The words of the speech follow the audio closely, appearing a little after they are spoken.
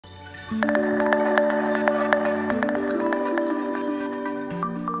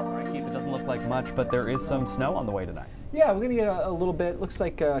Like much, but there is some snow on the way tonight. Yeah, we're going to get a little bit, looks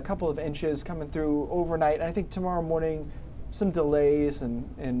like a couple of inches coming through overnight. And I think tomorrow morning, some delays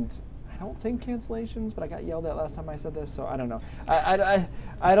and I don't think cancellations, but I got yelled at last time I said this, so I don't know.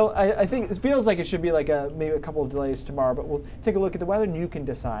 I think it feels like it should be like maybe a couple of delays tomorrow, but we'll take a look at the weather and you can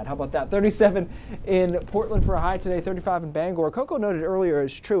decide. How about that? 37 in Portland for a high today, 35 in Bangor. Coco noted earlier,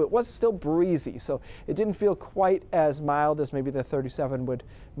 it's true, it was still breezy, so it didn't feel quite as mild as maybe the 37 would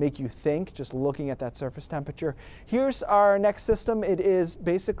make you think, just looking at that surface temperature. Here's our next system. It is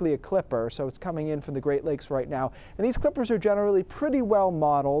basically a clipper, so it's coming in from the Great Lakes right now. And these clippers are generally pretty well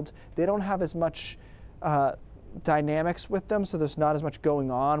modeled. They don't have as much dynamics with them, so there's not as much going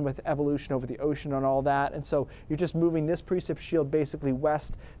on with evolution over the ocean and all that. And so you're just moving this precip shield basically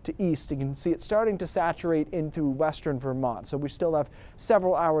west to east. You can see it starting to saturate into western Vermont. So we still have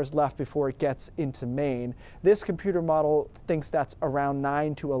several hours left before it gets into Maine. This computer model thinks that's around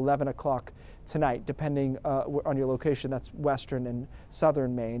 9 to 11 o'clock tonight, depending on your location. That's western and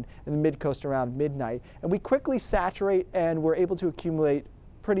southern Maine, and the mid-coast around midnight. And we quickly saturate and we're able to accumulate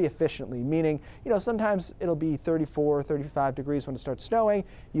pretty efficiently, meaning, you know, sometimes it'll be 34, 35 degrees when it starts snowing.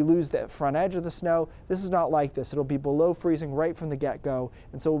 You lose that front edge of the snow. This is not like this. It'll be below freezing right from the get-go,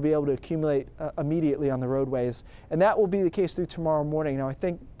 and so we'll be able to accumulate immediately on the roadways. And that will be the case through tomorrow morning. Now, I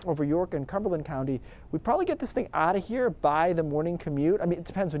think over York and Cumberland County, we probably get this thing out of here by the morning commute. I mean, it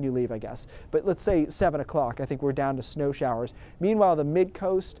depends when you leave, I guess. But let's say 7 o'clock, I think we're down to snow showers. Meanwhile, the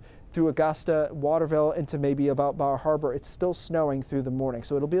mid-coast, through Augusta, Waterville, into maybe about Bar Harbor, it's still snowing through the morning.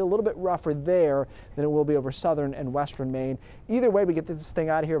 So it'll be a little bit rougher there than it will be over southern and western Maine. Either way, we get this thing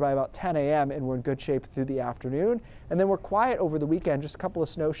out of here by about 10 a.m. and we're in good shape through the afternoon. And then we're quiet over the weekend, just a couple of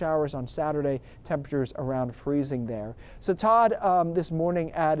snow showers on Saturday, temperatures around freezing there. So Todd this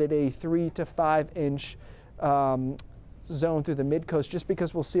morning added a 3 to 5 inch zone through the mid-coast, just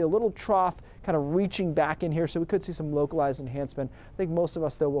because we'll see a little trough kind of reaching back in here, so we could see some localized enhancement. I think most of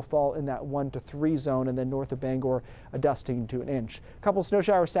us, though, will fall in that 1 to 3 zone, and then north of Bangor, a dusting to an inch. A couple snow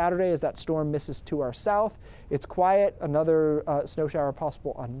showers Saturday as that storm misses to our south. It's quiet. Another snow shower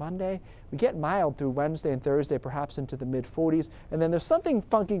possible on Monday. We get mild through Wednesday and Thursday, perhaps into the mid-40s, and then there's something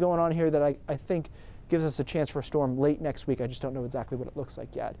funky going on here that I think gives us a chance for a storm late next week. I just don't know exactly what it looks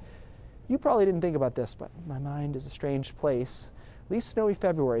like yet. You probably didn't think about this, but my mind is a strange place. At least snowy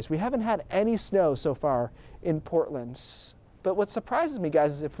Februarys. We haven't had any snow so far in Portland. But what surprises me,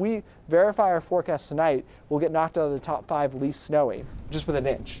 guys, is if we verify our forecast tonight, we'll get knocked out of the top 5 least snowy, just with an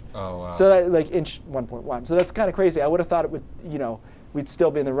inch. Oh, wow. So that, like inch 1.1. So that's kind of crazy. I would have thought it would, you know, we'd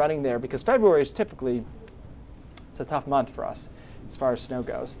still be in the running there, because February is typically, it's a tough month for us as far as snow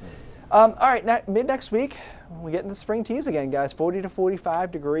goes. All right, mid next week, we get into the spring teas again, guys. 40 to 45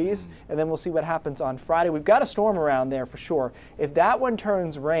 degrees, and then we'll see what happens on Friday. We've got a storm around there for sure. If that one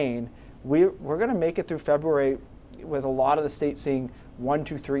turns rain, we're going to make it through February with a lot of the states seeing 1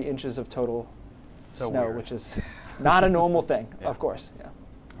 to 3 inches of total snow, which is not a normal thing, of course. Yeah.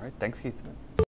 All right, thanks, Keith.